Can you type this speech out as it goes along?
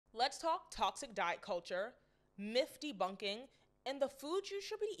let's talk toxic diet culture, myth debunking, and the foods you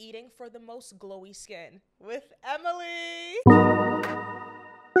should be eating for the most glowy skin with Emily.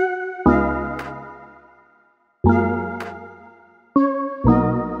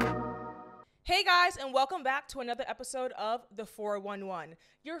 Hey guys, and welcome back to another episode of The 411,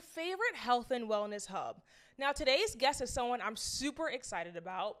 your favorite health and wellness hub. Now, today's guest is someone I'm super excited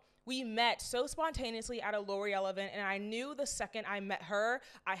about. We met so spontaneously at a L'Oreal event, and I knew the second I met her,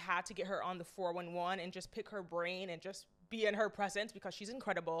 I had to get her on The 411 and just pick her brain and just be in her presence because she's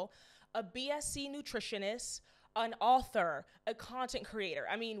incredible. A BSc Nutritionist, an author, a content creator.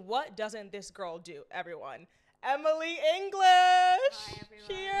 I mean, what doesn't this girl do, everyone? Emily English. Hi, everyone.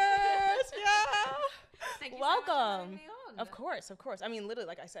 Cheers. Yeah. Thank you Welcome. so much for having me on. Of course. I mean, literally,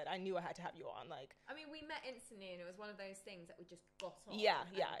 like I said, I knew I had to have you on. I mean, we met instantly, and it was one of those things that we just got on. Yeah.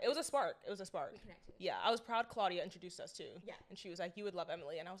 It was a spark. We connected. Yeah, I was proud Claudia introduced us too. Yeah. And she was like, you would love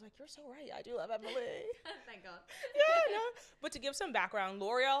Emily. And I was like, you're so right. I do love Emily. Thank God. Yeah, no. But to give some background,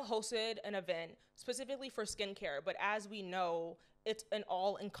 L'Oreal hosted an event specifically for skincare. But as we know, it's an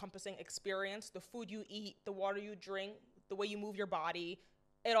all-encompassing experience. The food you eat, the water you drink, the way you move your body,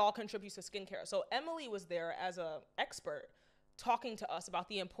 it all contributes to skincare. So Emily was there as an expert talking to us about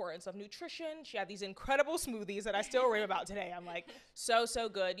the importance of nutrition. She had these incredible smoothies that I still rave about today. I'm like, so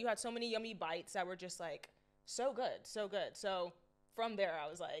good. You had so many yummy bites that were just like, so good. So from there, I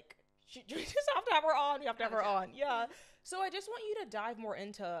was like, you just have to have her on. You have to have her on. Yeah. So I just want you to dive more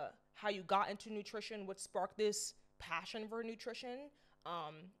into how you got into nutrition, what sparked this passion for nutrition,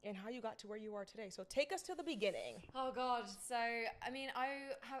 and how you got to where you are today. So take us to the beginning. Oh God. So I mean, I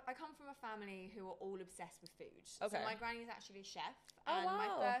come from a family who are all obsessed with food. Okay. So my granny's actually a chef, Oh, and my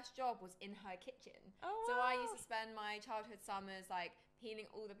wow. first job was in her kitchen. Oh, So I wow. used to spend my childhood summers like peeling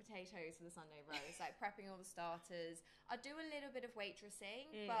all the potatoes for the Sunday roast, like prepping all the starters. I'd do a little bit of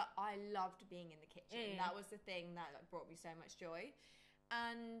waitressing, but I loved being in the kitchen. That was the thing that brought me so much joy.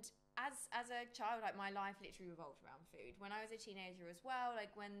 And as a child, like, my life literally revolved around food. When I was a teenager as well,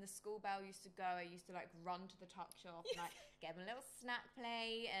 like when the school bell used to go, I used to like run to the tuck shop and like get them a little snack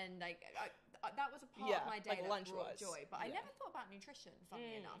plate, and like that was a part of my day, like that brought joy. But I never thought about nutrition,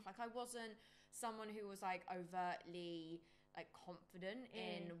 funnily enough. Like, I wasn't someone who was like overtly like confident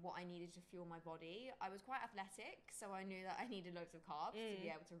in what I needed to fuel my body. I was quite athletic, so I knew that I needed loads of carbs to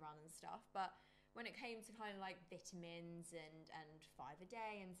be able to run and stuff. But when it came to kind of like vitamins and 5 a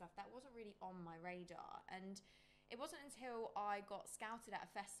day and stuff, that wasn't really on my radar. And it wasn't until I got scouted at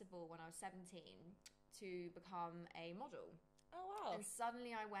a festival when I was 17 to become a model. Oh, wow. And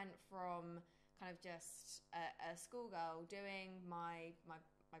suddenly I went from kind of just a schoolgirl doing my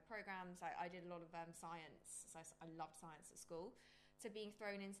programs. I did a lot of science, so I loved science at school, to being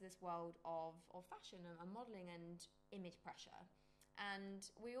thrown into this world of fashion and modeling and image pressure. And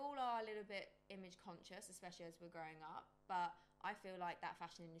we all are a little bit image conscious, especially as we're growing up. But I feel like that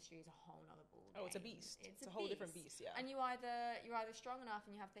fashion industry is a whole nother ball game. Oh, it's a beast. It's a whole beast. different beast, yeah. And you're either strong enough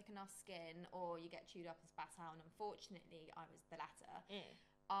and you have thick enough skin, or you get chewed up and spat out. And unfortunately, I was the latter.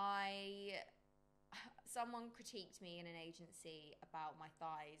 Someone critiqued me in an agency about my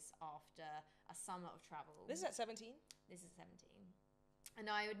thighs after a summer of travel. This is at 17? This is 17. And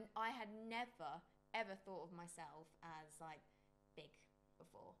I had never, ever thought of myself as like big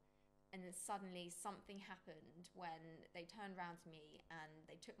before. And then suddenly something happened when they turned around to me and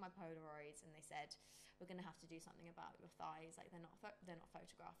they took my Polaroids and they said, we're going to have to do something about your thighs. Like, they're not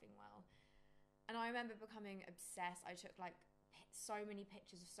photographing well. And I remember becoming obsessed. I took like so many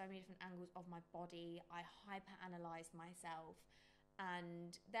pictures of so many different angles of my body. I hyper-analyzed myself.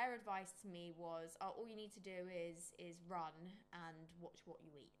 And their advice to me was, all you need to do is run and watch what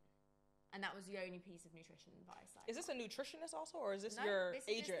you eat. And that was the only piece of nutrition advice. Is this a nutritionist also, or is this No, your this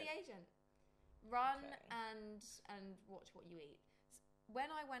is agent? just the agent. Run and watch what you eat. When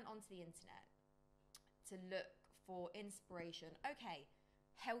I went onto the internet to look for inspiration,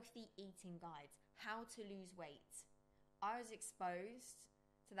 healthy eating guides, how to lose weight, I was exposed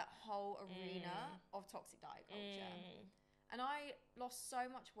to that whole arena of toxic diet culture. And I lost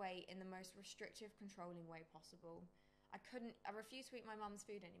so much weight in the most restrictive, controlling way possible. I refused to eat my mum's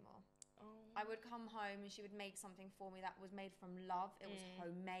food anymore. I would come home and she would make something for me that was made from love. It was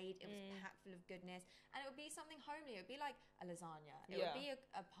homemade. It was packed full of goodness. And it would be something homely. It would be like a lasagna. It would be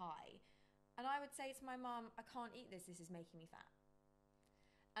a pie. And I would say to my mum, I can't eat this. This is making me fat.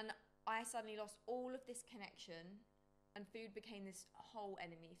 And I suddenly lost all of this connection, and food became this whole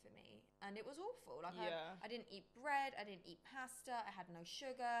enemy for me. And it was awful. Like, I didn't eat bread. I didn't eat pasta. I had no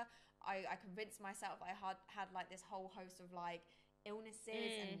sugar. I convinced myself I had like this whole host of like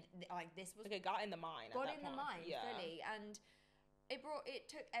illnesses and like this was like, it got in the mind fully. And it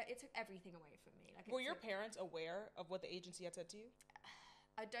took everything away from me. Like, were your parents aware of what the agency had said to you?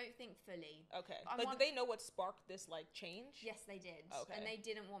 I don't think fully. Okay. But did they know what sparked this like change? Yes, they did. Okay. And they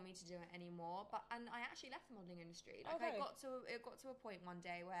didn't want me to do it anymore. And I actually left the modeling industry. Like, Okay. it got to a point one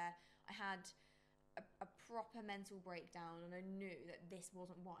day where I had a proper mental breakdown, and I knew that this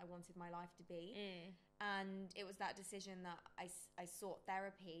wasn't what I wanted my life to be. And it was that decision that I sought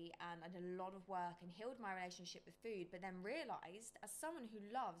therapy, and I did a lot of work and healed my relationship with food, but then realized, as someone who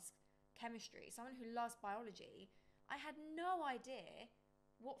loves chemistry, someone who loves biology, I had no idea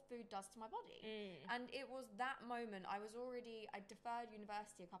what food does to my body. And it was that moment, I deferred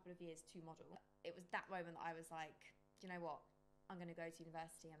university a couple of years to model. It was that moment that I was like, do you know what? I'm going to go to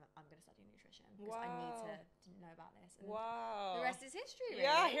university and I'm going to study nutrition because I need to know about this. And the rest is history, really.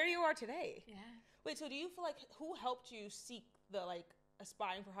 Yeah, here you are today. Yeah. Wait, so do you feel like, who helped you seek the like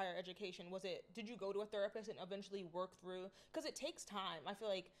aspiring for higher education? Did you go to a therapist and eventually work through, because it takes time. I feel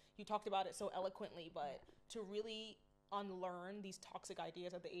like you talked about it so eloquently, but to really unlearn these toxic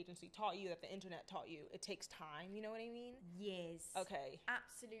ideas that the agency taught you, that the internet taught you, it takes time, you know what I mean? Years. Okay.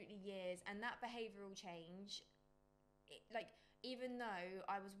 Absolutely years. And that behavioral change, even though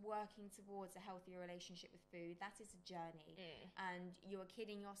I was working towards a healthier relationship with food, that is a journey. And you are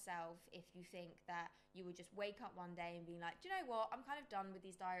kidding yourself if you think that you would just wake up one day and be like, do you know what, I'm kind of done with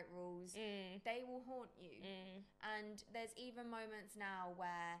these diet rules. They will haunt you. And there's even moments now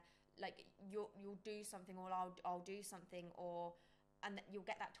where like you'll do something, or I'll do something, and you'll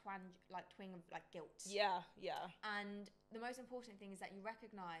get that twing of like guilt. Yeah. And the most important thing is that you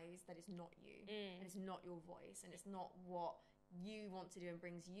recognize that it's not you, and it's not your voice, and it's not what you want to do and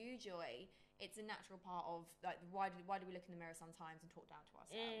brings you joy. It's a natural part of like why do we look in the mirror sometimes and talk down to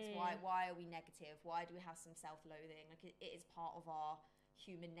ourselves? Why are we negative? Why do we have some self-loathing? Like it is part of our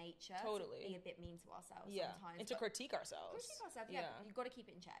human nature to be a bit mean to ourselves sometimes, and to critique ourselves. You've got to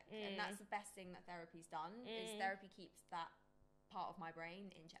keep it in check. And that's the best thing that therapy's done. Is therapy keeps that part of my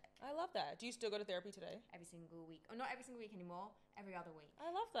brain in check. I love that. Do you still go to therapy today? Every single week. Or not every single week anymore, every other week.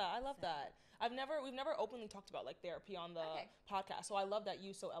 I love that. We've never openly talked about like therapy on the podcast, so I love that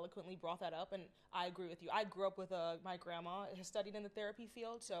you so eloquently brought that up, and I agree with you. I grew up with my grandma has studied in the therapy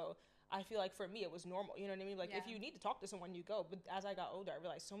field, so I feel like for me it was normal, you know what I mean? Like if you need to talk to someone, you go. But as I got older, I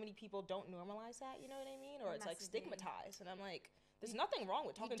realized so many people don't normalize that, you know what I mean? Or it's like stigmatized, and I'm like, there's nothing wrong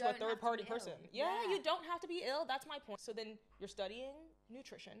with talking to a third-party person. Yeah, you don't have to be ill. That's my point. So then you're studying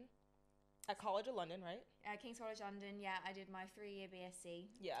nutrition at College of London, right? King's College London, yeah. I did my 3-year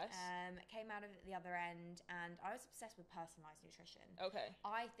BSc. Yes. Came out of it the other end, and I was obsessed with personalised nutrition. Okay.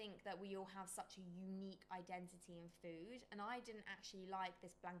 I think that we all have such a unique identity in food, and I didn't actually like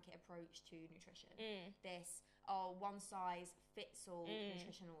this blanket approach to nutrition. This, one size fits all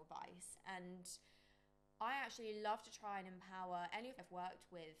nutritional advice. And I actually love to try and empower anyone I've worked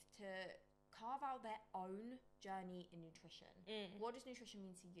with to carve out their own journey in nutrition. What does nutrition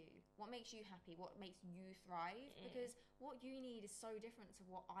mean to you? What makes you happy? What makes you thrive? Because what you need is so different to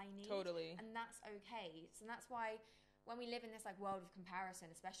what I need. Totally. And that's okay. So that's why when we live in this like world of comparison,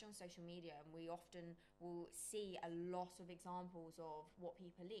 especially on social media, and we often will see a lot of examples of what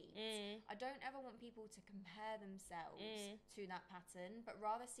people eat, I don't ever want people to compare themselves to that pattern, but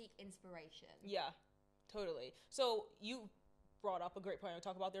rather seek inspiration. Yeah, totally. So you brought up a great point. I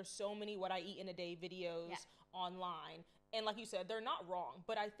talk about there's so many what I eat in a day videos online, and like you said, they're not wrong,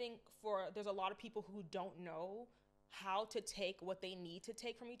 but I think there's a lot of people who don't know how to take what they need to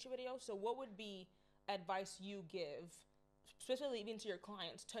take from each video. So what would be advice you give, especially even to your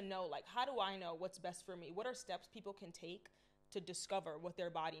clients, to know like, how do I know what's best for me? What are steps people can take to discover what their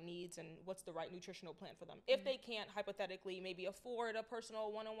body needs and what's the right nutritional plan for them, if they can't hypothetically maybe afford a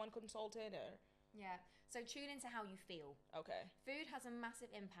personal one-on-one consultant? Or so tune into how you feel. Okay. Food has a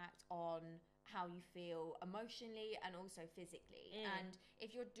massive impact on how you feel emotionally and also physically. And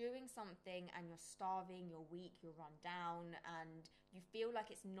if you're doing something and you're starving, you're weak, you're run down, and you feel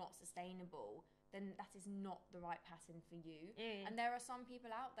like it's not sustainable, then that is not the right pattern for you. And there are some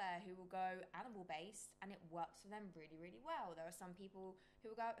people out there who will go animal-based and it works for them really, really well. There are some people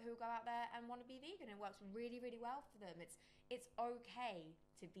who will go out there and want to be vegan and it works really, really well for them. It's okay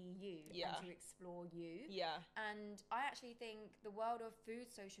to be you and to explore you. And I actually think the world of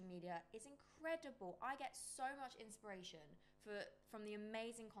food social media is incredible. I get so much inspiration from the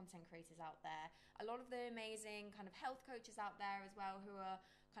amazing content creators out there. A lot of the amazing kind of health coaches out there as well, who are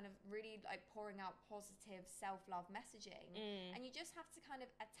kind of really like pouring out positive self-love messaging. And you just have to kind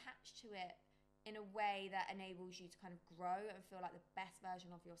of attach to it in a way that enables you to kind of grow and feel like the best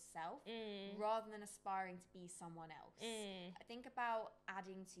version of yourself rather than aspiring to be someone else. I think about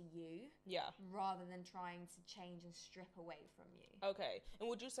adding to you rather than trying to change and strip away from you. Okay. And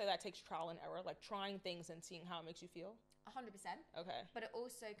would you say that takes trial and error, like trying things and seeing how it makes you feel? 100%. Okay. But it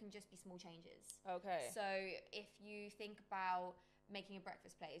also can just be small changes. Okay. So if you think about making a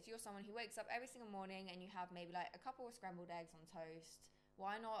breakfast plate, if you're someone who wakes up every single morning and you have maybe like a couple of scrambled eggs on toast,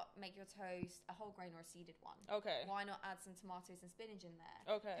 why not make your toast a whole grain or a seeded one? Okay. Why not add some tomatoes and spinach in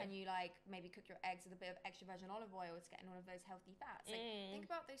there? Okay. Can you like maybe cook your eggs with a bit of extra virgin olive oil to get in all of those healthy fats? Like, think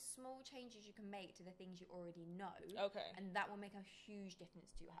about those small changes you can make to the things you already know. Okay. And that will make a huge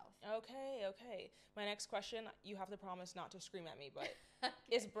difference to your health. Okay, okay. My next question, you have to promise not to scream at me, but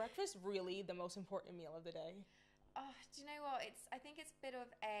is breakfast really the most important meal of the day? Oh, do you know what? I think it's a bit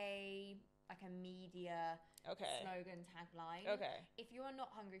of a media slogan tagline. Okay. If you're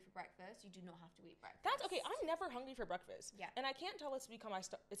not hungry for breakfast, you do not have to eat breakfast. That's okay. I'm never hungry for breakfast. Yeah. And I can't tell if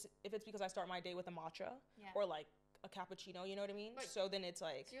it's because I start my day with a matcha or like a cappuccino, you know what I mean? Right. So then it's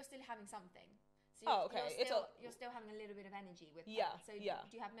like, so you're still having something. So okay. You're still having a little bit of energy with that. So do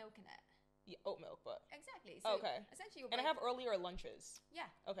you have milk in it? Yeah, oat milk, but exactly. So okay. Essentially, and I have earlier lunches. Yeah.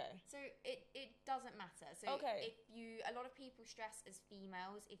 Okay. So it doesn't matter. So if you, a lot of people stress as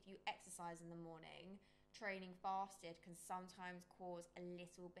females, if you exercise in the morning, training fasted can sometimes cause a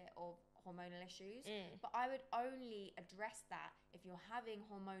little bit of hormonal issues. But I would only address that if you're having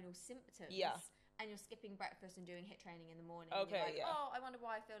hormonal symptoms. Yeah. And you're skipping breakfast and doing HIIT training in the morning. Okay, and you're like, oh, I wonder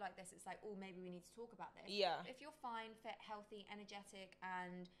why I feel like this. It's like, oh, maybe we need to talk about this. Yeah. If you're fine, fit, healthy, energetic,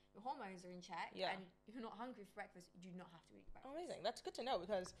 and your hormones are in check, and you're not hungry for breakfast, you do not have to eat breakfast. Amazing. That's good to know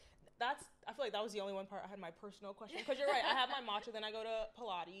because I feel like that was the only one part I had my personal question. Because you're right, I have my matcha, then I go to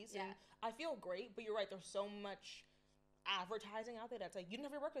Pilates, and I feel great, but you're right, there's so much advertising out there that's like, you didn't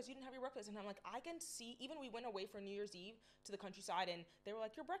have your breakfast, and I'm like, I can see, even we went away for New Year's Eve to the countryside and they were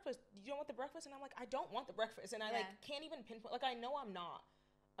like, your breakfast, you don't want the breakfast? And I'm like, I don't want the breakfast, and I like can't even pinpoint, like I know I'm not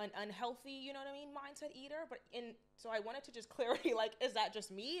an unhealthy, you know what I mean, mindset eater, so I wanted to just clarity, like, is that just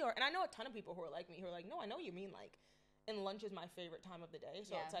me? And I know a ton of people who are like me who are like, no, I know you mean, like, and lunch is my favorite time of the day,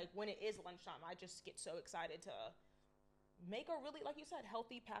 so it's like when it is lunchtime I just get so excited to make a really, like you said,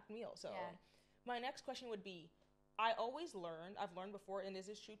 healthy packed meal. So my next question would be, I've learned before, and this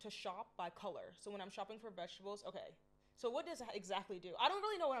is true, to shop by color. So when I'm shopping for vegetables, okay. So what does that exactly do? I don't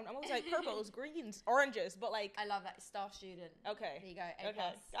really know I'm always like purples, greens, oranges, but like. I love that. Star student. Okay. There you go.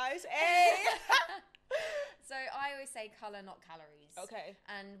 A+. Guys, A. So I always say color, not calories. Okay.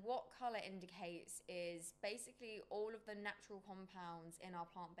 And what color indicates is basically all of the natural compounds in our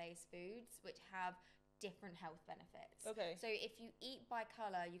plant-based foods, which have different health benefits. Okay. So if you eat by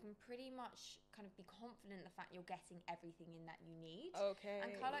color, you can pretty much kind of be confident in the fact you're getting everything in that you need. Okay.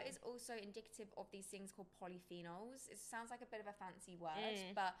 And color is also indicative of these things called polyphenols. It sounds like a bit of a fancy word,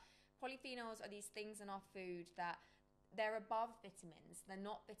 but polyphenols are these things in our food that they're above vitamins. They're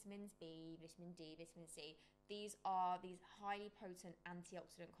not vitamins B, vitamin D, vitamin C. These are these highly potent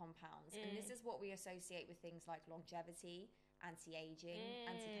antioxidant compounds. And this is what we associate with things like longevity, anti-aging,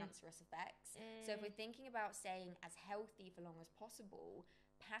 anti-cancerous effects. So if we're thinking about staying as healthy for long as possible,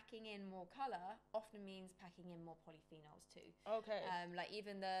 packing in more color often means packing in more polyphenols too. Okay. Like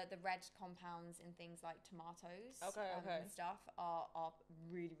even the red compounds in things like tomatoes and stuff are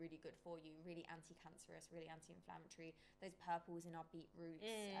really, really good for you. Really anti-cancerous, really anti-inflammatory. Those purples in our beetroots,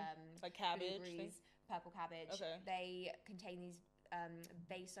 like cabbage, purple cabbage. Okay. They contain these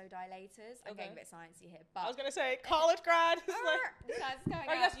vasodilators. I'm getting a bit sciencey here, but I was gonna say college grad.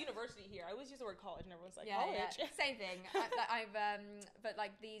 I guess university here. I always use the word college, and everyone's like college. Yeah. Same thing. But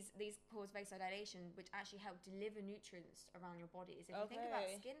like these cause vasodilation, which actually help deliver nutrients around your body. So if you think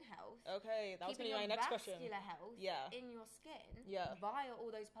about skin health, that was gonna be my next question. Keeping your vascular health in your skin via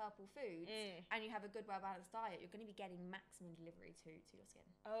all those purple foods, and you have a good, well-balanced diet, you're going to be getting maximum delivery to your skin.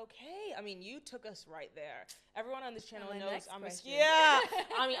 Okay, I mean, you took us right there. Everyone on this channel knows I'm a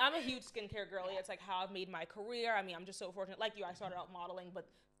huge skincare girly. It's like how I've made my career. I mean, I'm just so fortunate. Like you, I started out modeling, but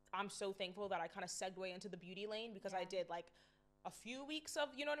I'm so thankful that I kind of segued into the beauty lane because I did like a few weeks of,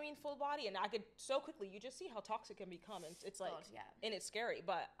 you know what I mean, full body, and I could so quickly, you just see how toxic it can become, and it's like, and it's scary,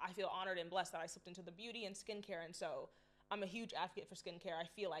 but I feel honored and blessed that I slipped into the beauty and skincare, and so I'm a huge advocate for skincare. I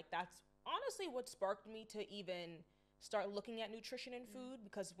feel like that's honestly what sparked me to even start looking at nutrition and food,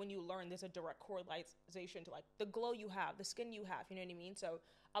 because when you learn, there's a direct correlation to like the glow you have, the skin you have, you know what I mean? So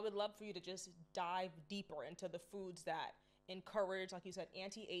I would love for you to just dive deeper into the foods that encourage, like you said,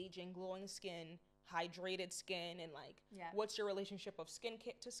 anti-aging, glowing skin, hydrated skin, and like what's your relationship of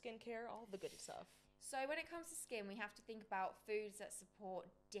skincare to skincare, all the good stuff. So when it comes to skin, we have to think about foods that support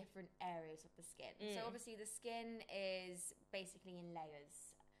different areas of the skin. So obviously the skin is basically in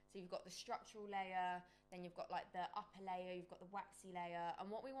layers. So you've got the structural layer, then you've got like the upper layer, you've got the waxy layer. And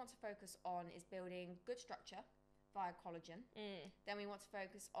what we want to focus on is building good structure via collagen. Then we want to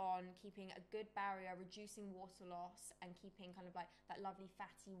focus on keeping a good barrier, reducing water loss, and keeping kind of like that lovely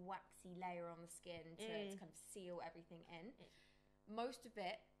fatty, waxy layer on the skin to kind of seal everything in. Most of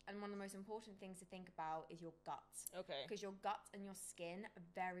it, and one of the most important things to think about, is your gut. Okay. Because your gut and your skin are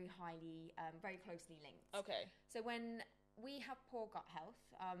very closely linked. Okay. So when we have poor gut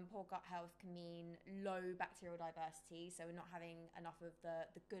health can mean low bacterial diversity, so we're not having enough of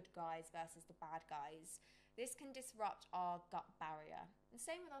the good guys versus the bad guys. This can disrupt our gut barrier. And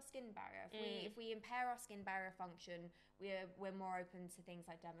same with our skin barrier. If we impair our skin barrier function, we're more open to things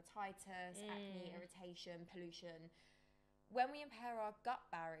like dermatitis, acne, irritation, pollution. When we impair our gut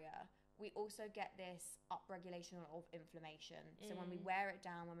barrier, we also get this upregulation of inflammation. So when we wear it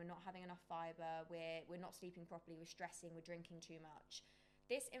down, when we're not having enough fiber, we're not sleeping properly, we're stressing, we're drinking too much.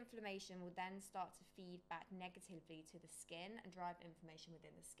 This inflammation will then start to feed back negatively to the skin and drive inflammation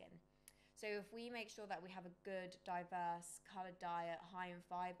within the skin. So if we make sure that we have a good, diverse, coloured diet, high in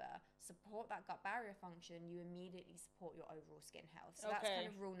fibre, support that gut barrier function, you immediately support your overall skin health. So that's kind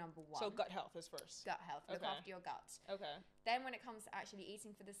of rule number one. So gut health is first. Gut health. Look after your gut. Okay. Then when it comes to actually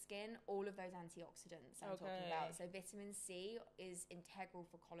eating for the skin, all of those antioxidants I'm talking about. So vitamin C is integral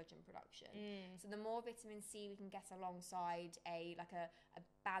for collagen production. So the more vitamin C we can get alongside a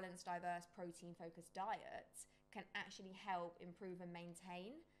balanced, diverse, protein-focused diet can actually help improve and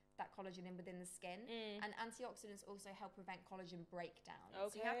maintain that collagen in within the skin. And antioxidants also help prevent collagen breakdown.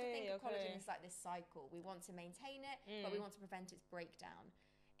 So you have to think of collagen as like this cycle. We want to maintain it, but we want to prevent its breakdown.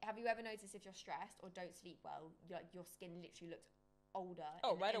 Have you ever noticed if you're stressed or don't sleep well, your skin literally looks older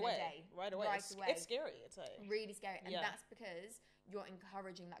right in away. a day? Right away. It's scary. It's like really scary. And that's because you're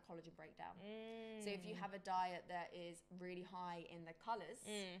encouraging that collagen breakdown. So if you have a diet that is really high in the colors,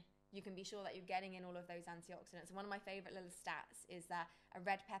 you can be sure that you're getting in all of those antioxidants. And one of my favorite little stats is that a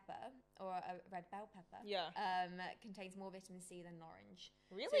red pepper, or a red bell pepper, contains more vitamin C than an orange.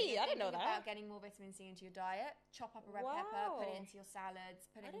 Really? So I didn't know that. About getting more vitamin C into your diet, chop up a red pepper, put it into your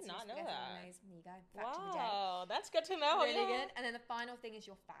salads, put it into your spaghetti bolognese. There you go. Fact of the day. Wow, that's good to know. Really good. And then the final thing is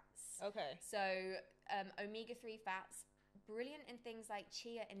your fats. Okay. So omega-3 fats, brilliant in things like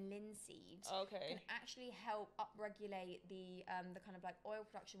chia and linseed, can actually help upregulate the kind of like oil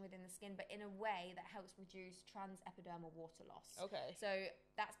production within the skin, but in a way that helps reduce transepidermal water loss. So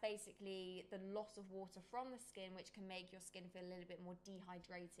that's basically the loss of water from the skin, which can make your skin feel a little bit more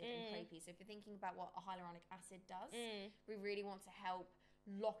dehydrated and crepey. So if you're thinking about what a hyaluronic acid does, we really want to help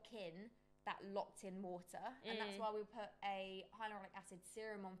lock in that locked in water, and that's why we put a hyaluronic acid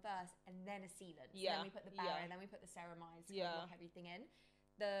serum on first and then a sealant. So then we put the barrier, and then we put the ceramides to lock everything in.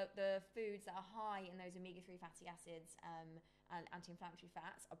 The foods that are high in those omega-3 fatty acids and anti-inflammatory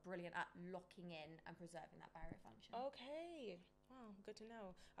fats are brilliant at locking in and preserving that barrier function. Okay. Wow, good to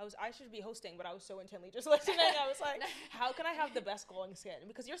know. I should be hosting, but I was so intently just listening. I was like, how can I have the best glowing skin?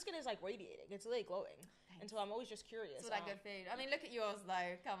 Because your skin is like radiating. It's really glowing. And so I'm always just curious. It's all that good food. I mean, look at yours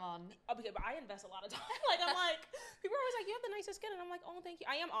though. Come on. Okay, but I invest a lot of time. I'm like, people are always like, you have the nicest skin. And I'm like, oh, thank you.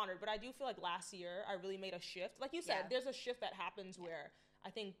 I am honored, but I do feel like last year I really made a shift. Like you said, there's a shift that happens where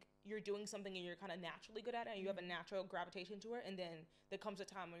I think you're doing something and you're kind of naturally good at it and you have a natural gravitation to it. And then there comes a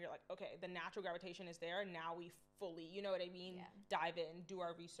time when you're like, okay, the natural gravitation is there. And now we fully, you know what I mean? Dive in, do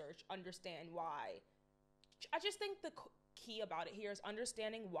our research, understand why. I just think the key about it here is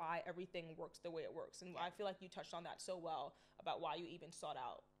understanding why everything works the way it works. And I feel like you touched on that so well about why you even sought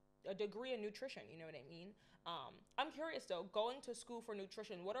out a degree in nutrition, you know what I mean? I'm curious though, going to school for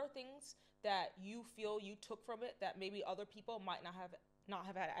nutrition, what are things that you feel you took from it that maybe other people might not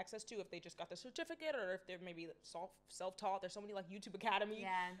have had access to if they just got the certificate, or if they're maybe self-taught? There's so many like YouTube Academy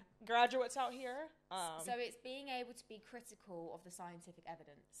graduates out here. So it's being able to be critical of the scientific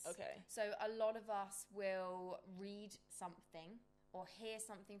evidence. Okay. So a lot of us will read something or hear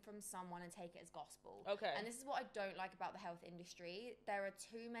something from someone and take it as gospel. Okay. And this is what I don't like about the health industry. There are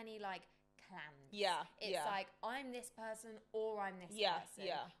too many like clans. It's like, I'm this person or I'm this person.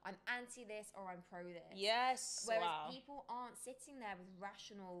 I'm anti this or I'm pro this. Yes. Whereas people aren't sitting there with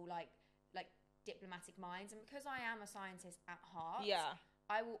rational like diplomatic minds. And because I am a scientist at heart,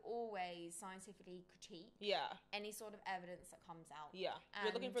 I will always scientifically critique any sort of evidence that comes out.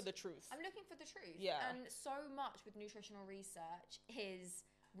 You're looking for the truth. I'm looking for the truth. And so much with nutritional research is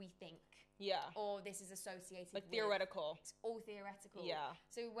we think. Or this is associated with theoretical. It's all theoretical.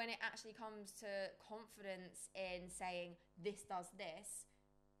 So when it actually comes to confidence in saying this does this,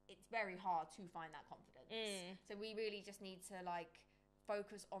 it's very hard to find that confidence. So we really just need to like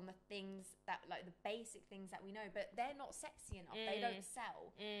focus on the things that, like the basic things that we know, but they're not sexy enough. They don't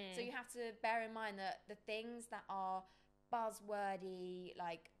sell. So you have to bear in mind that the things that are buzzwordy,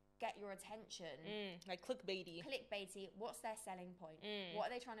 like get your attention, like clickbaity, what's their selling point? What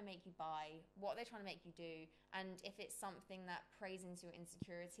are they trying to make you buy? What are they trying to make you do? And if it's something that preys into your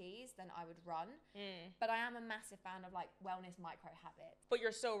insecurities, then I would run. But I am a massive fan of like wellness micro habits. But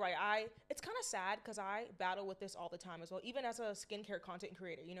you're so right. It's kind of sad because I battle with this all the time as well, even as a skincare content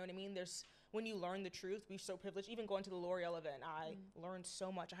creator. You know what I mean? When you learn the truth, we're so privileged. Even going to the L'Oreal event, I learned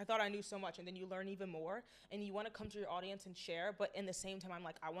so much. I thought I knew so much, and then you learn even more, and you want to come to your audience and share, but in the same time, I'm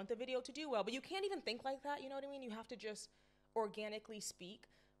like, I want the video to do well, but you can't even think like that, you know what I mean? You have to just organically speak.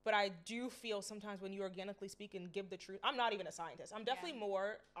 But I do feel sometimes when you organically speak and give the truth, I'm not even a scientist. I'm definitely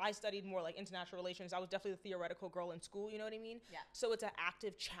I studied more like international relations. I was definitely the theoretical girl in school, you know what I mean? Yeah. So it's an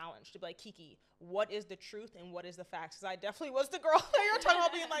active challenge to be like, Kiki, what is the truth and what is the facts? Because I definitely was the girl that you were talking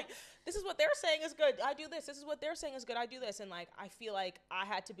about being like, this is what they're saying is good, I do this. This is what they're saying is good, I do this. And like, I feel like I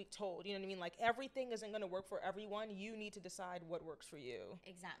had to be told, you know what I mean? Like everything isn't going to work for everyone. You need to decide what works for you.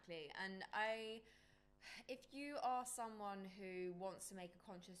 Exactly. And if you are someone who wants to make a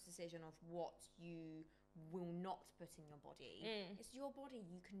conscious decision of what you will not put in your body, it's your body.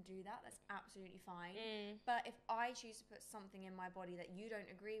 You can do that. That's absolutely fine. But if I choose to put something in my body that you don't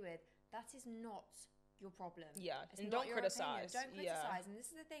agree with, that is not your problem. Yeah, it's and not don't your criticize. Opinion. Don't criticize. And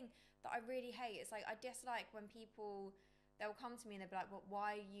this is the thing that I really hate. It's like, I dislike when people, they'll come to me and they'll be like, well,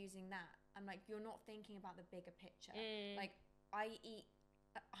 why are you using that? I'm like, you're not thinking about the bigger picture. Like, I eat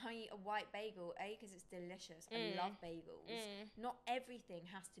a white bagel, because it's delicious. I love bagels. Not everything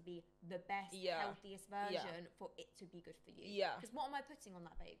has to be the best, healthiest version for it to be good for you. Because what am I putting on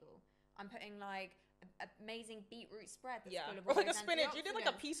that bagel? I'm putting like amazing beetroot spread that's full of or like a spinach. You did like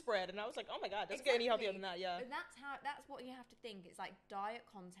a pea spread, and I was like, oh my god, doesn't get any healthier than that. But that's what you have to think. It's like diet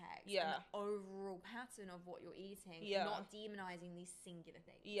context and the overall pattern of what you're eating, not demonizing these singular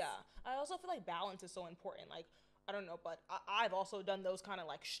things. I also feel like balance is so important. Like, I don't know, but I've also done those kind of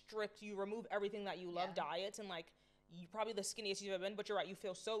like strict, you remove everything that you love diets, and like, you probably the skinniest you've ever been, but you're right, you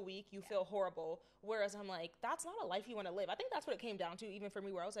feel so weak, you feel horrible. Whereas I'm like, that's not a life you want to live. I think that's what it came down to, even for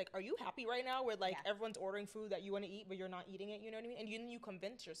me, where I was like, are you happy right now where like everyone's ordering food that you want to eat, but you're not eating it, you know what I mean? And you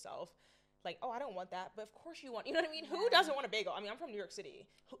convince yourself, like, oh, I don't want that, but of course you want, you know what I mean? Who doesn't want a bagel? I mean, I'm from New York City.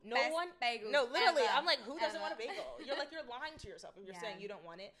 No, literally, I'm like, who doesn't want a bagel? You're like, you're lying to yourself if you're saying you don't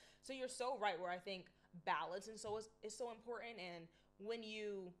want it. So you're so right, where I think balance and so is so important. And when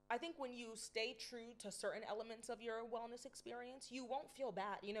you stay true to certain elements of your wellness experience, you won't feel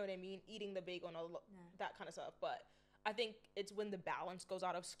bad, you know what I mean, eating the bagel and all that kind of stuff. But I think it's when the balance goes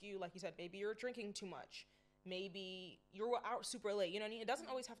out of skew, like you said, maybe you're drinking too much, maybe you're out super late, you know what I mean? It doesn't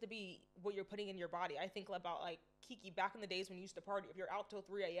always have to be what you're putting in your body. I think about like Kiki back in the days when you used to party. If you're out till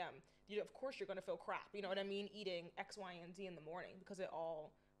 3 a.m., of course you're gonna feel crap, you know what I mean, eating X, Y, and Z in the morning, because it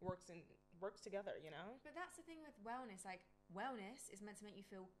all works together, you know? But that's the thing with wellness. Like, wellness is meant to make you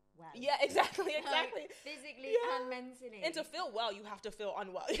feel well. Yeah, exactly. Like, physically and mentally. And to feel well, you have to feel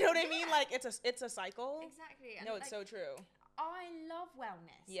unwell. You know what I mean? Like, it's a cycle. Exactly. No, it's so true. I love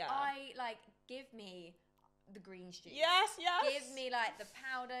wellness. Yeah. I like, give me the green juice. Yes. Give me like the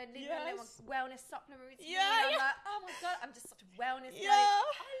powder, little wellness supplement routine. Yeah. I'm like, oh my god, I'm just such a wellness girl. Yeah.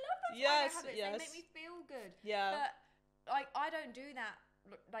 I love those kind of habits. Yes. They make me feel good. Yeah. But like, I don't do that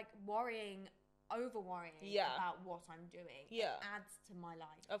like over worrying about what I'm doing. Yeah. It adds to my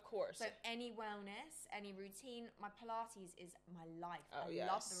life. Of course. So any wellness, any routine, my Pilates is my life. Oh,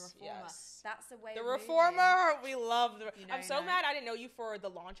 I love the reformer. That's the way the of reformer. We love the I'm so no. mad I didn't know you for the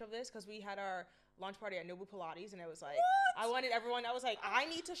launch of this, because we had our launch party at Nobu Pilates, and it was like, I wanted everyone, I was like, I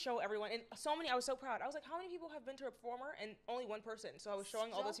need to show everyone, and I was so proud. I was like, how many people have been to a reformer? And only one person. So I was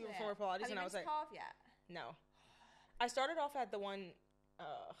showing all those people reformer Pilates, and I was like, Carve yet? No. I started off at the one,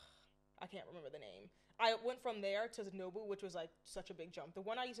 I can't remember the name. I went from there to Nobu, which was like such a big jump. The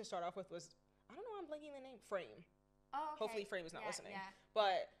one I used to start off with was, I don't know, I'm blanking the name, Frame. Oh, okay. Hopefully Frame is not listening. Yeah.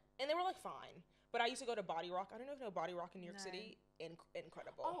 And they were like fine. But I used to go to Body Rock. I don't know if you know Body Rock in New York City.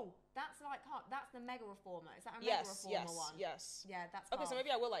 Incredible. Oh, that's like Carve. That's the Mega Reformer. Is that a Mega Reformer one? Yes. Yeah, that's Carve. Okay, so maybe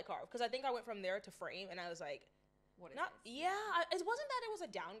I will like Carve, because I think I went from there to Frame, and I was like, what is this? It wasn't that it was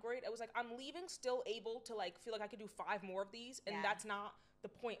a downgrade. It was like, I'm leaving still able to like feel like I could do 5 more of these, and that's not the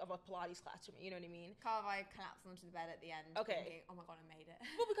point of a Pilates class to me, you know what I mean? Carve, I collapsed onto the bed at the end. Okay. Thinking, oh my god, I made it.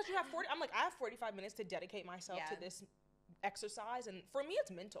 Well, because you have 40, I'm like, I have 45 minutes to dedicate myself to this exercise, and for me it's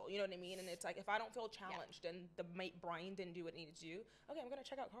mental, you know what I mean? And it's like if I don't feel challenged and the brain didn't do what it needed to do, okay, I'm gonna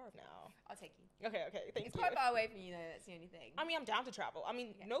check out carb now. I'll take you. Okay, thank you. It's quite far away from you though, that's the only thing. I mean, I'm down to travel. I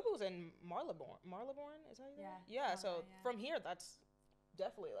mean, Nobu's in Marylebone, is that you? Yeah, so from here that's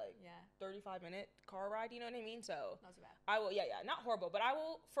definitely like 35-minute car ride, you know what I mean? So not too bad. I will, not horrible, but I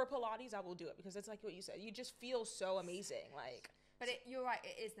will, for Pilates, I will do it because it's like what you said, you just feel so amazing, like. But you're right,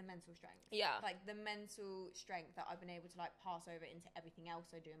 it is the mental strength. Yeah. Like the mental strength that I've been able to like pass over into everything else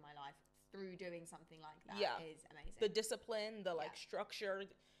I do in my life through doing something like that is amazing. The discipline, the like structure,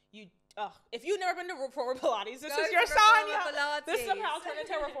 if you've never been to Reformer Pilates, this is your sign. This somehow turned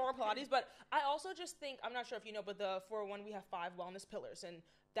into Reformer Pilates. But I also just think, I'm not sure if you know, but the 401 we have 5 wellness pillars, and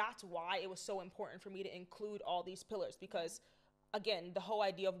that's why it was so important for me to include all these pillars, because again, the whole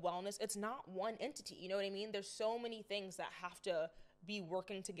idea of wellness, it's not one entity, you know what I mean? There's so many things that have to be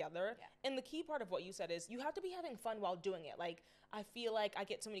working together. Yeah. And the key part of what you said is you have to be having fun while doing it. Like, I feel like I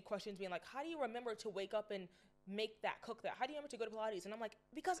get so many questions being like, how do you remember to wake up and make that, cook that? How do you remember to go to Pilates? And I'm like,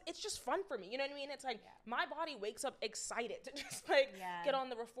 because it's just fun for me. You know what I mean? It's like my body wakes up excited to just like get on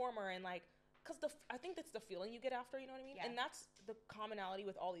the reformer and like, because I think that's the feeling you get after, you know what I mean? Yeah. And that's the commonality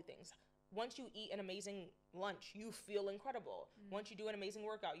with all these things. Once you eat an amazing lunch, you feel incredible. Once you do an amazing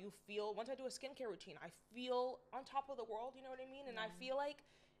workout, once I do a skincare routine, I feel on top of the world, you know what I mean? And I feel like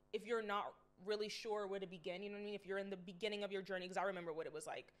if you're not really sure where to begin, you know what I mean? If you're in the beginning of your journey, because I remember what it was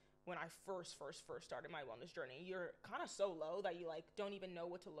like when I first started my wellness journey, you're kind of so low that you like don't even know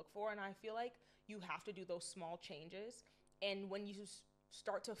what to look for. And I feel like you have to do those small changes. And when you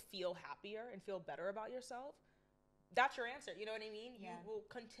start to feel happier and feel better about yourself, that's your answer. You know what I mean? Yeah. You will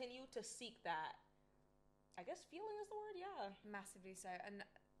continue to seek that. I guess feeling is the word. Yeah. Massively so. And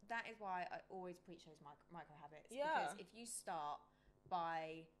that is why I always preach those micro habits. Yeah. Because if you start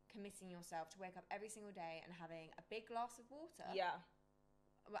by committing yourself to wake up every single day and having a big glass of water. Yeah.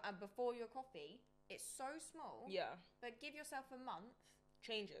 And before your coffee, it's so small. Yeah. But give yourself a month.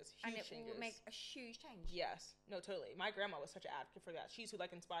 Changes. Huge changes. And it will make a huge change. Yes. No, totally. My grandma was such an advocate for that. She's who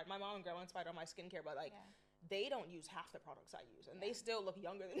like inspired. My mom and grandma inspired all my skincare, but like. Yeah. They don't use half the products I use, and they still look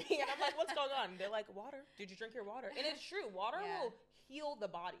younger than me. And I'm like, what's going on? They're like, water. Did you drink your water? And it's true. Water will heal the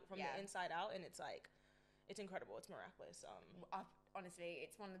body from the inside out, and it's like, it's incredible. It's miraculous. Honestly,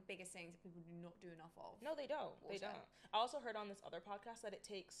 it's one of the biggest things that people do not do enough of. No, they don't. Water. They don't. I also heard on this other podcast that it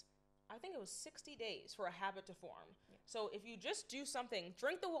takes, I think it was 60 days for a habit to form. Yeah. So if you just do something,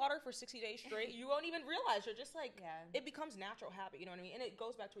 drink the water for 60 days straight, you won't even realize. You're just like, it becomes natural habit. You know what I mean? And it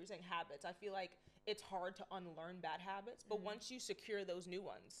goes back to what you're saying, habits. I feel like it's hard to unlearn bad habits, but once you secure those new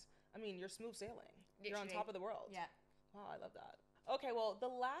ones, I mean, you're smooth sailing. Literally. You're on top of the world. Yeah. Wow, I love that. Okay, well, the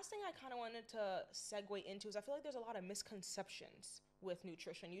last thing I kind of wanted to segue into is I feel like there's a lot of misconceptions with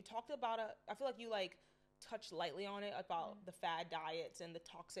nutrition. You talked about it. I feel like you like touched lightly on it about the fad diets and the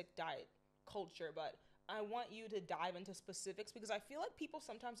toxic diet culture, but I want you to dive into specifics because I feel like people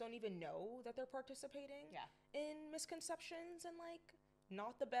sometimes don't even know that they're participating in misconceptions and like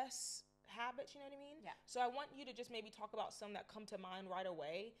not the best habits, you know what I mean? Yeah. So I want you to just maybe talk about some that come to mind right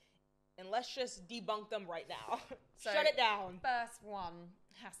away, and let's just debunk them right now. So shut it down. First one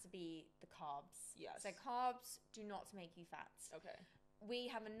has to be the carbs. Yes. So carbs do not make you fat. Okay.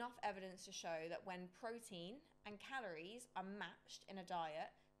 We have enough evidence to show that when protein and calories are matched in a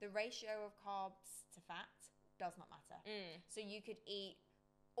diet, the ratio of carbs to fat does not matter. So you could eat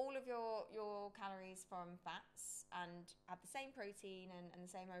all of your calories from fats and have the same protein and the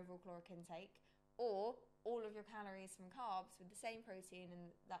same overall caloric intake, or all of your calories from carbs with the same protein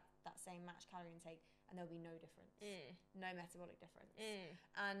and that same matched calorie intake, and there'll be no difference, no metabolic difference.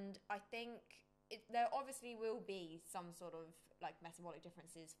 And I think there obviously will be some sort of like metabolic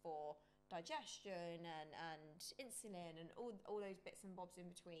differences for digestion and insulin and all those bits and bobs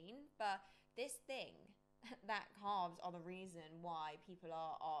in between, but this thing that carbs are the reason why people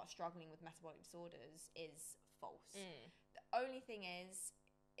are struggling with metabolic disorders is false. The only thing is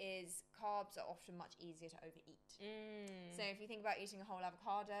carbs are often much easier to overeat. So if you think about eating a whole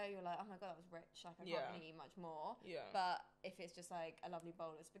avocado, you're like, oh my god, that was rich, like I can't really eat much more. But if it's just like a lovely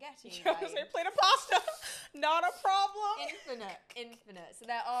bowl of spaghetti, like, say plate of pasta, not a problem. Infinite. So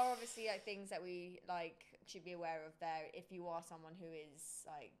there are obviously like things that we like should be aware of there. If you are someone who is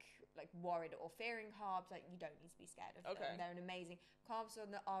like worried or fearing carbs, like you don't need to be scared of them. They're an amazing carbs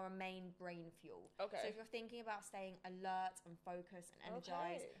are a main brain fuel. So if you're thinking about staying alert and focused and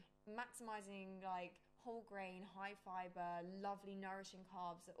energized, maximizing like whole grain, high fiber, lovely nourishing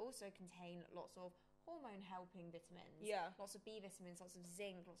carbs that also contain lots of hormone helping vitamins. Yeah. Lots of B vitamins, lots of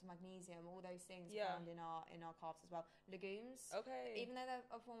zinc, lots of magnesium, all those things Yeah. are found in our carbs as well. Legumes, Okay. even though they're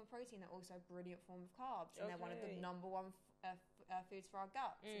a form of protein, they're also a brilliant form of carbs, and they're one of the Okay. number one foods for our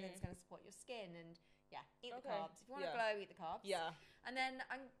guts, and it's going to support your skin. And yeah, eat the Okay. carbs. If you want to Yeah. glow, eat the carbs. Yeah. And then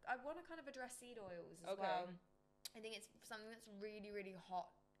I want to kind of address seed oils as Okay. well. I think it's something that's really, really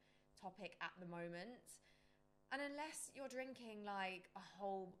hot topic at the moment. And unless you're drinking like a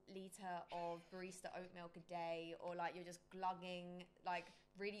whole litre of barista oat milk a day, or like you're just glugging like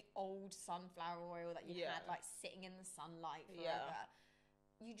really old sunflower oil that you Yeah. had like sitting in the sunlight forever, Yeah.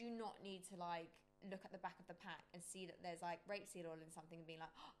 you do not need to like look at the back of the pack and see that there's like rapeseed oil in something and being like,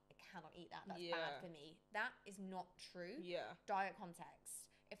 oh, I cannot eat that. That's Yeah. bad for me. That is not true. Yeah. Diet context.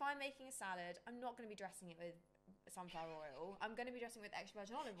 If I'm making a salad, I'm not going to be dressing it with sunflower oil. I'm going to be dressing it with extra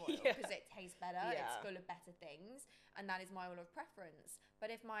virgin olive oil Yeah. because it tastes better. Yeah. It's full of better things, and that is my oil of preference.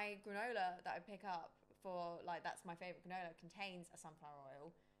 But if my granola that I pick up for like that's my favorite granola contains a sunflower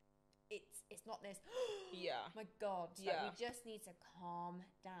oil, it's not this. Yeah. My God, Yeah. like, we just need to calm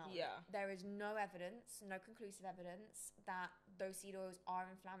down. Yeah. There is no evidence, no conclusive evidence that those seed oils are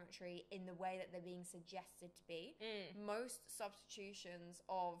inflammatory in the way that they're being suggested to be. Most substitutions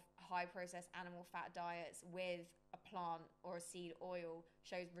of high processed animal fat diets with a plant or a seed oil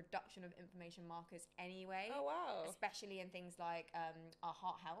shows reduction of inflammation markers anyway. Oh, wow. Especially in things like our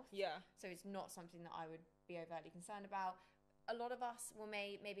heart health. Yeah. So it's not something that I would be overtly concerned about. A lot of us will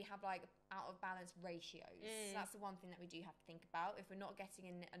maybe have like out of balance ratios. So that's the one thing that we do have to think about. If we're not getting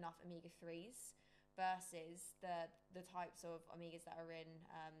in enough omega-3s versus the types of omegas that are in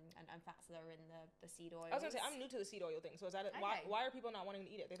and fats that are in the seed oils. I was gonna say, I'm new to the seed oil thing. So is that why are people not wanting to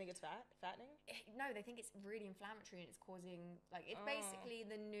eat it? They think it's fattening? No, they think it's really inflammatory and it's causing like it's Oh. basically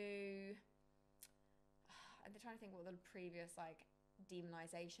the new. I'm trying to think what the previous like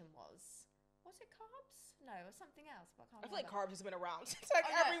demonization was. Was it carbs? No, it was something else. But I can't I feel like remember. carbs has been around since like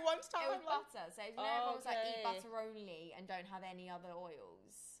Oh, no, everyone's time. It was butter. So everyone was like, eat Okay. butter only and don't have any other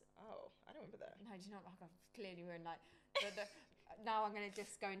oils. Oh, I don't remember that. No, do you know what? Like, clearly we're in like now I'm going to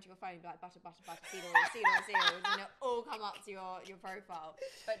just go into your phone and be like butter, seed oil, and it'll all come up to your profile.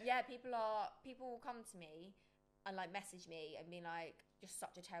 But yeah, people will come to me and like message me and be like, you're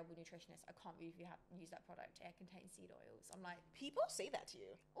such a terrible nutritionist. I can't believe you have used that product. It contains seed oils. I'm like, People say that to you.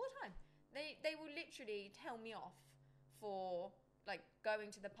 all the time. They will literally tell me off for like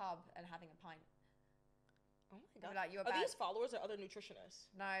going to the pub and having a pint. Oh my They'll god. be like, you're Are bad. these followers or other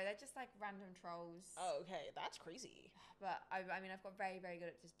nutritionists? No, they're just like random trolls. Oh, okay. That's crazy. But I mean, I've got very, very good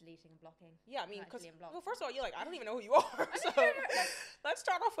at just deleting and blocking. Yeah, I mean, because, Actually, unblock. well, first of all, you're like, I don't even know who you are. So let's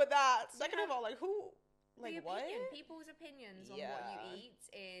start off with that. Second of all, like, who, like, the what? opinion, people's opinions on what you Yeah. eat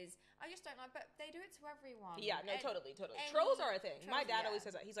is, I just don't like, but they do it to everyone. Yeah, no, And totally. any- Trolls are a thing. My trolls, dad yeah. always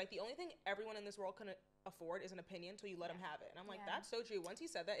says that. He's like, the only thing everyone in this world can afford is an opinion until you let them have it. And I'm like, Yeah. that's so true. Once he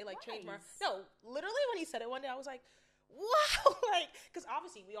said that, it like changed my. Wise. No, literally, when he said it one day, I was like, wow, like, because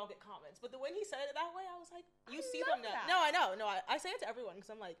obviously we all get comments, but the when he said it that way, I was like, you I see love them now. that. No, I know. No, I say it to everyone because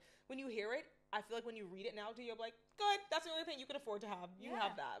I'm like, when you hear it, I feel like when you read it now to you, I'm like, good, that's the only thing you can afford to have. You Yeah.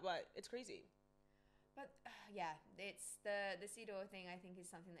 have that, but it's crazy. But yeah, it's the seed oil thing. I think is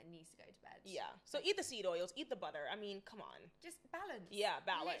something that needs to go to bed. Yeah. So eat the seed oils, eat the butter. I mean, come on. Just balance. Yeah,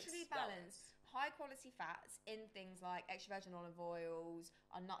 balance. Literally balance. High quality fats in things like extra virgin olive oils,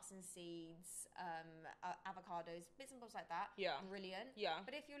 nuts and seeds, avocados, bits and bobs like that. Yeah. Brilliant. Yeah.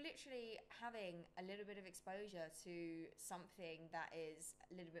 But if you're literally having a little bit of exposure to something that is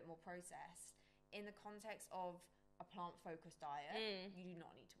a little bit more processed in the context of a plant-focused diet, you do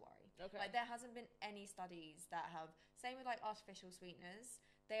not need to worry. Okay. Like there hasn't been any studies that have, same with like artificial sweeteners,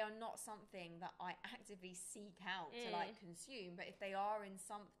 they are not something that I actively seek out to like consume, but if they are in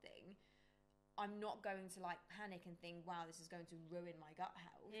something, I'm not going to like panic and think, wow, this is going to ruin my gut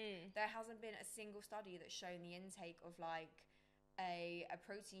health. There hasn't been a single study that's shown the intake of like a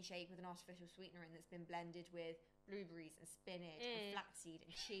protein shake with an artificial sweetener in that's been blended with blueberries and spinach and flaxseed and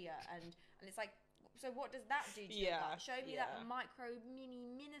chia and it's like, so what does that do to your gut? Show me that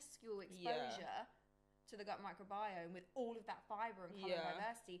minuscule exposure to the gut microbiome with all of that fiber and color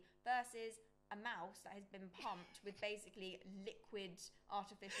diversity versus a mouse that has been pumped with basically liquid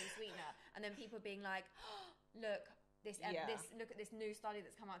artificial sweetener, and then people being like, oh, look at this new study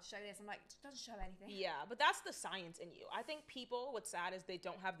that's come out to show this. I'm like, it doesn't show anything. Yeah, but that's the science in you. I think people, what's sad is they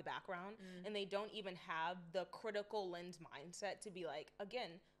don't have the background and they don't even have the critical lens mindset to be like,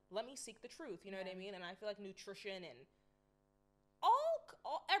 again, let me seek the truth. You know what I mean? And I feel like nutrition and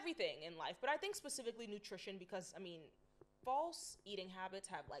all everything in life, but I think specifically nutrition because, I mean, false eating habits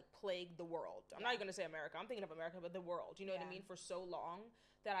have like plagued the world. I'm not even going to say America. I'm thinking of America, but the world. You know what I mean? For so long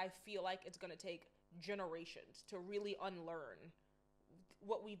that I feel like it's going to take generations to really unlearn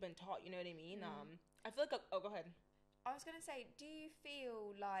what we've been taught. You know what I mean? I feel like go ahead. I was gonna say, do you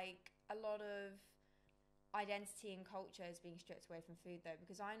feel like a lot of identity and culture is being stripped away from food though?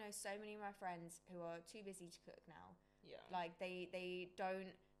 Because I know so many of my friends who are too busy to cook now. Yeah. Like they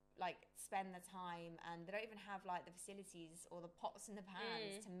don't like spend the time, and they don't even have like the facilities or the pots and the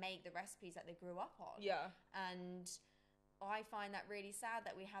pans to make the recipes that they grew up on. Yeah. And I find that really sad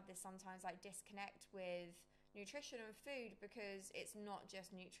that we have this sometimes like disconnect with nutrition and food, because it's not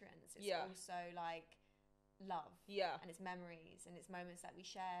just nutrients. It's also like love. Yeah. And it's memories and it's moments that we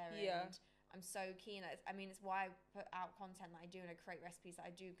share. Yeah. And I'm so keen. I mean, it's why I put out content that I do and I create recipes that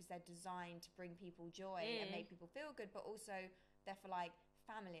I do, because they're designed to bring people joy and make people feel good, but also they're for like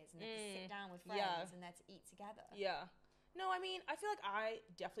families, and they're to sit down with friends and they're to eat together. Yeah. No, I mean, I feel like I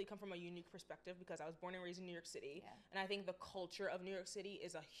definitely come from a unique perspective because I was born and raised in New York City. Yeah. And I think the culture of New York City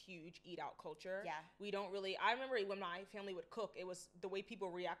is a huge eat out culture. Yeah. We don't really, I remember when my family would cook, it was the way people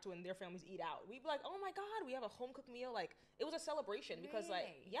react to when their families eat out. We'd be like, oh my God, we have a home cooked meal. Like, it was a celebration because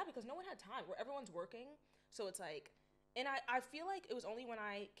because no one had time, where everyone's working. So it's like, and I feel like it was only when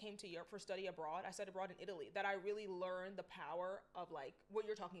I came to Europe for study abroad, I studied abroad in Italy, that I really learned the power of like what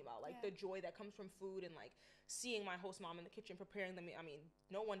you're talking about, like the joy that comes from food, and like seeing my host mom in the kitchen preparing them. I mean,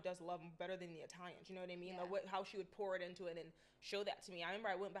 no one does love better than the Italians, you know what I mean? Yeah. Like how she would pour it into it and show that to me. I remember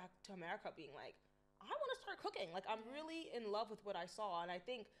I went back to America being like, I want to start cooking. Like, I'm really in love with what I saw. And I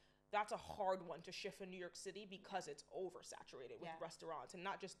think that's a hard one to shift in New York City because it's oversaturated with restaurants, and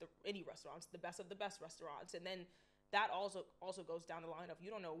not just any restaurants, the best of the best restaurants. And then that also goes down the line of, you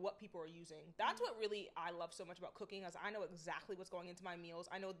don't know what people are using. That's what really I love so much about cooking, is I know exactly what's going into my meals.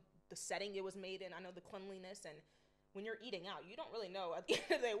 I know the setting it was made in. I know the cleanliness. And when you're eating out, you don't really know at the end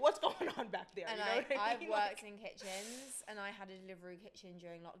of the day what's going on back there. And you know what I I've mean? worked in kitchens, and I had a delivery kitchen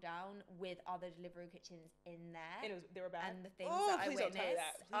during lockdown with other delivery kitchens in there. And they were bad. And the things that I witnessed,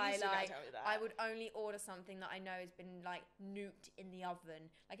 Tell me that. I would only order something that I know has been like nuked in the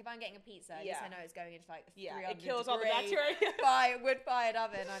oven. Like if I'm getting a pizza, at least I know it's going into like 300 it kills all the bacteria. Wood-fired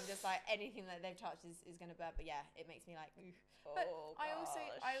oven. I'm just like, anything that they've touched is going to burn. But yeah, it makes me like. But I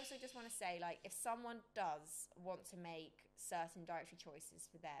also just want to say, like, if someone does want to make certain dietary choices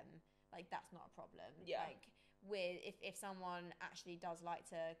for them, like, that's not a problem. Yeah. Like, if someone actually does like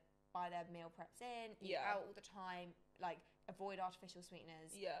to buy their meal preps in, eat out all the time, like, avoid artificial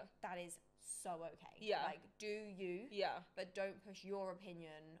sweeteners, that is so okay. Yeah. Like, do you, but don't push your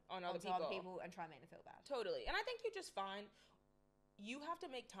opinion on other people and try and make them feel bad. Totally. And I think you just find you have to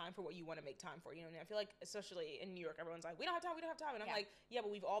make time for what you want to make time for. You know what I mean? I feel like, especially in New York, everyone's like, we don't have time. And I'm like, yeah,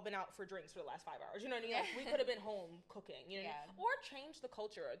 but we've all been out for drinks for the last 5 hours. You know what I mean? Like, we could have been home cooking, you know what I mean? Or change the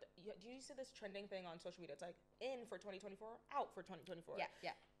culture. Do you see this trending thing on social media? It's like, in for 2024, out for 2024.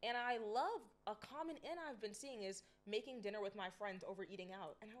 Yeah. And I love, a common in I've been seeing is making dinner with my friends over eating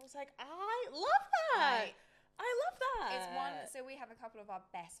out. And I was like, I love that. I love that. It's one, so we have a couple of our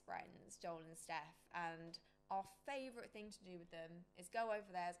best friends, Joel and Steph, and our favourite thing to do with them is go over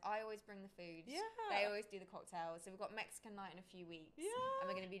theirs. I always bring the food. Yeah. They always do the cocktails. So we've got Mexican night in a few weeks. Yeah. And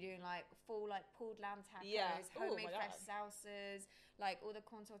we're going to be doing like full like pulled lamb tacos, homemade fresh salsas, like all the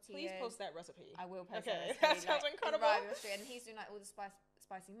corn tortillas. Please post that recipe. I will post that recipe. That sounds incredible. And he's doing like all the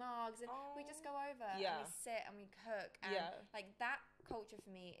spicy mugs, and we just go over and we sit and we cook. And like that culture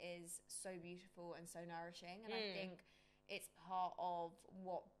for me is so beautiful and so nourishing. And I think it's part of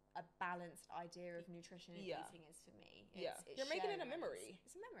what a balanced idea of nutrition and eating is for me. It's You're making it a memory.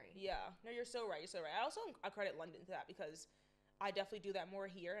 It's a memory. Yeah. No, you're so right. I also credit London to that, because I definitely do that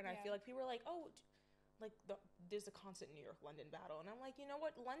more here, and I feel like people are like, oh, like there's a constant New York London battle, and I'm like, you know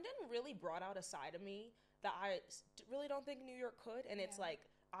what? London really brought out a side of me that I really don't think New York could, and it's like,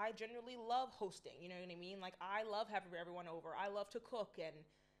 I genuinely love hosting. You know what I mean? Like, I love having everyone over. I love to cook, and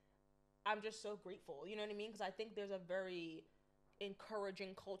I'm just so grateful. You know what I mean? Because I think there's a very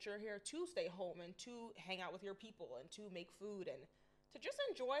encouraging culture here to stay home and to hang out with your people and to make food and to just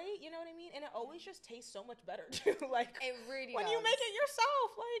enjoy, you know what I mean? And it always just tastes so much better too. Like, it really when does. you make it yourself,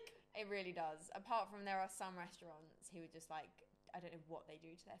 like, it really does. Apart from, there are some restaurants who are just like, I don't know what they do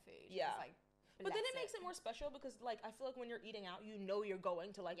to their food. Yeah. It's like, but then it makes it more special, because like, I feel like when you're eating out, you know you're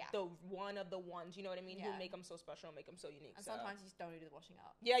going to like the one of the ones, you know what I mean, who make them so special, make them so unique. And sometimes you just don't do the washing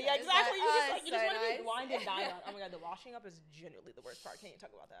up. Yeah, so exactly. Like, you just want to be wined and dined on. Oh my God, the washing up is genuinely the worst part. Can't you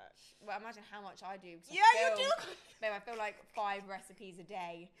talk about that? Well, imagine how much I do. You do. Babe, I feel like 5 recipes a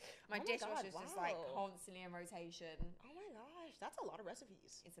day. My dishwasher's just like constantly in rotation. Oh my gosh, that's a lot of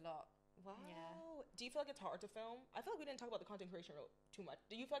recipes. It's a lot. Wow. Yeah. Do you feel like it's hard to film? I feel like we didn't talk about the content creation too much.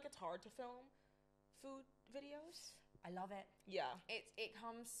 Do you feel like it's hard to film food videos? I love it. Yeah. It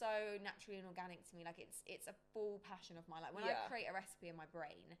comes so naturally and organic to me. Like it's a full passion of mine. Like when I create a recipe in my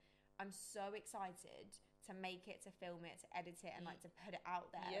brain, I'm so excited to make it, to film it, to edit it, and like to put it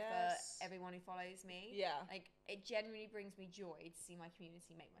out there for everyone who follows me. Yeah. Like it genuinely brings me joy to see my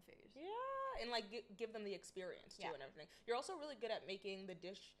community make my food. Yeah. And like give them the experience too and everything. You're also really good at making the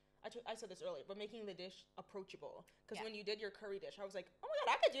dish. I said this earlier, but making the dish approachable. Because when you did your curry dish, I was like, oh my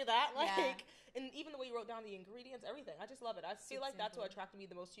God, I could do that. Like, and even the way you wrote down the ingredients, everything, I just love it. I feel like that's what attracted me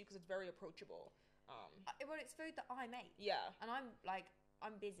the most to you, because it's very approachable. Well, it's food that I make. Yeah. And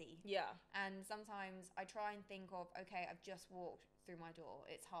I'm busy. Yeah. And sometimes I try and think of, okay, I've just walked through my door.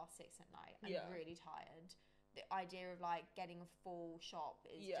 It's 6:30 at night. I'm really tired. The idea of like getting a full shop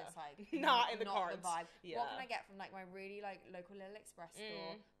is just like not the cards. Vibe. Yeah. What can I get from like my really like local little express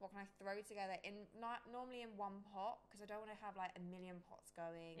store? What can I throw together in normally in one pot, because I don't want to have like a million pots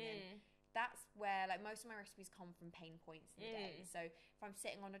going. And that's where like most of my recipes come from pain points in the day. So if I'm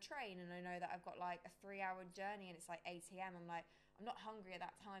sitting on a train and I know that I've got like a 3-hour journey and it's like 8 a.m, I'm like, I'm not hungry at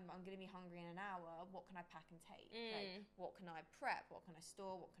that time, but I'm going to be hungry in an hour. What can I pack and take? Like, what can I prep? What can I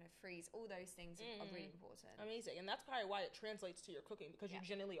store? What can I freeze? All those things are really important. Amazing. And that's probably why it translates to your cooking, because you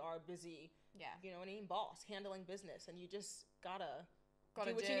genuinely are busy, you know what I mean, boss, handling business, and you just gotta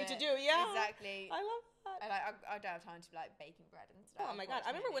do what you need to do. Yeah. Exactly. I love that. I don't have time to be like baking bread and Oh stuff. my God.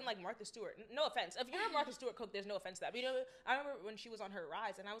 I remember when like Martha Stewart, no offense, if you're a Martha Stewart cook, there's no offense to that. But you know, I remember when she was on her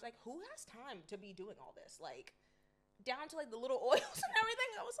rise, and I was like, who has time to be doing all this? Like, down to like the little oils and everything.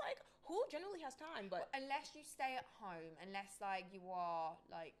 I was like, who generally has time? But unless you stay at home, unless like you are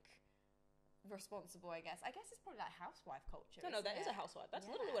like responsible, I guess it's probably like housewife culture. No, that is a housewife. That's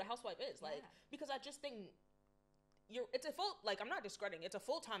literally what a housewife is. Like, because I just think it's a full, like, I'm not discrediting, it's a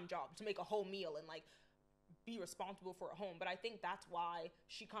full-time job to make a whole meal and like be responsible for a home. But I think that's why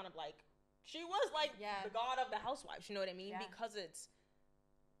she kind of like, she was like the god of the housewives, you know what I mean? Because it's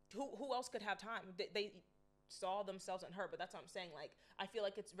who else could have time? They saw themselves in her. But that's what I'm saying, like, I feel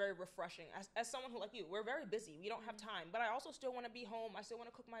like it's very refreshing as someone who, like you, we're very busy, we don't have time, but I also still want to be home, I still want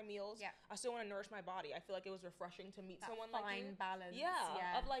to cook my meals, I still want to nourish my body. I feel like it was refreshing to meet that someone like you. Balance.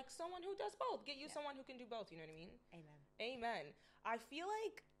 Of like someone who does both. Get you someone who can do both, you know what I mean? Amen. I feel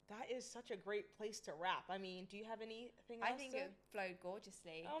like that is such a great place to wrap. I mean, do you have anything else? I think it flowed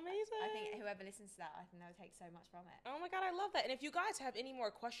gorgeously. Amazing. I think whoever listens to that, I think they'll take so much from it. Oh my God, I love that. And if you guys have any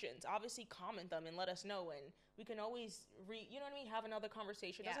more questions, obviously comment them and let us know, and we can always you know what I mean, have another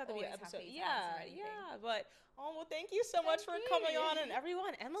conversation. Doesn't have to be an episode. But well, thank you so much for coming on, and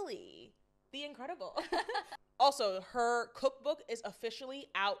everyone, Emily, the incredible. Also, her cookbook is officially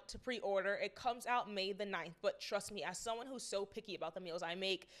out to pre-order. It comes out May the 9th, but trust me, as someone who's so picky about the meals I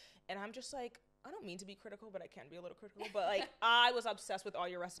make, and I'm just like, I don't mean to be critical, but I can be a little critical, but like, I was obsessed with all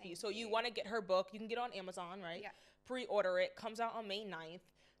your recipes. So you want to get her book, you can get it on Amazon, right? Yeah. Pre-order it. Comes out on May 9th.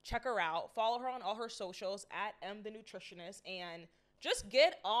 Check her out. Follow her on all her socials at the Nutritionist, and just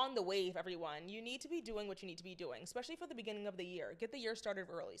get on the wave, everyone. You need to be doing what you need to be doing, especially for the beginning of the year. Get the year started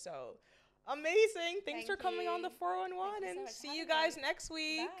early. So amazing. Thanks for coming on the 411, and see you guys next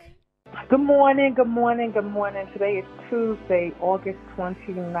week. Bye. Good morning. Today is Tuesday, August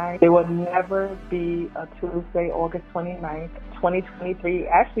 29th. There will never be a Tuesday, August 29th, 2023.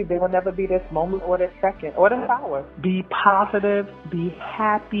 Actually, there will never be this moment or this second or this hour. Be positive, be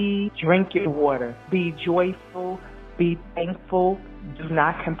happy, drink your water, be joyful, be thankful. Do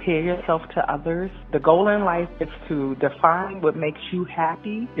not compare yourself to others. The goal in life is to define what makes you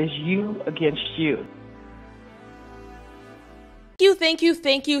happy. Is you against you.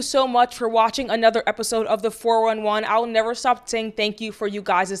 Thank you so much for watching another episode of the 411. I'll never stop saying thank you for you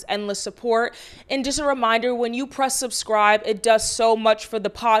guys' endless support. And just a reminder, when you press subscribe, it does so much for the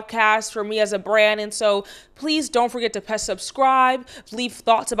podcast, for me as a brand. And so please don't forget to press subscribe, leave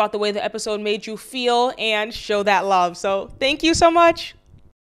thoughts about the way the episode made you feel, and show that love. So thank you so much.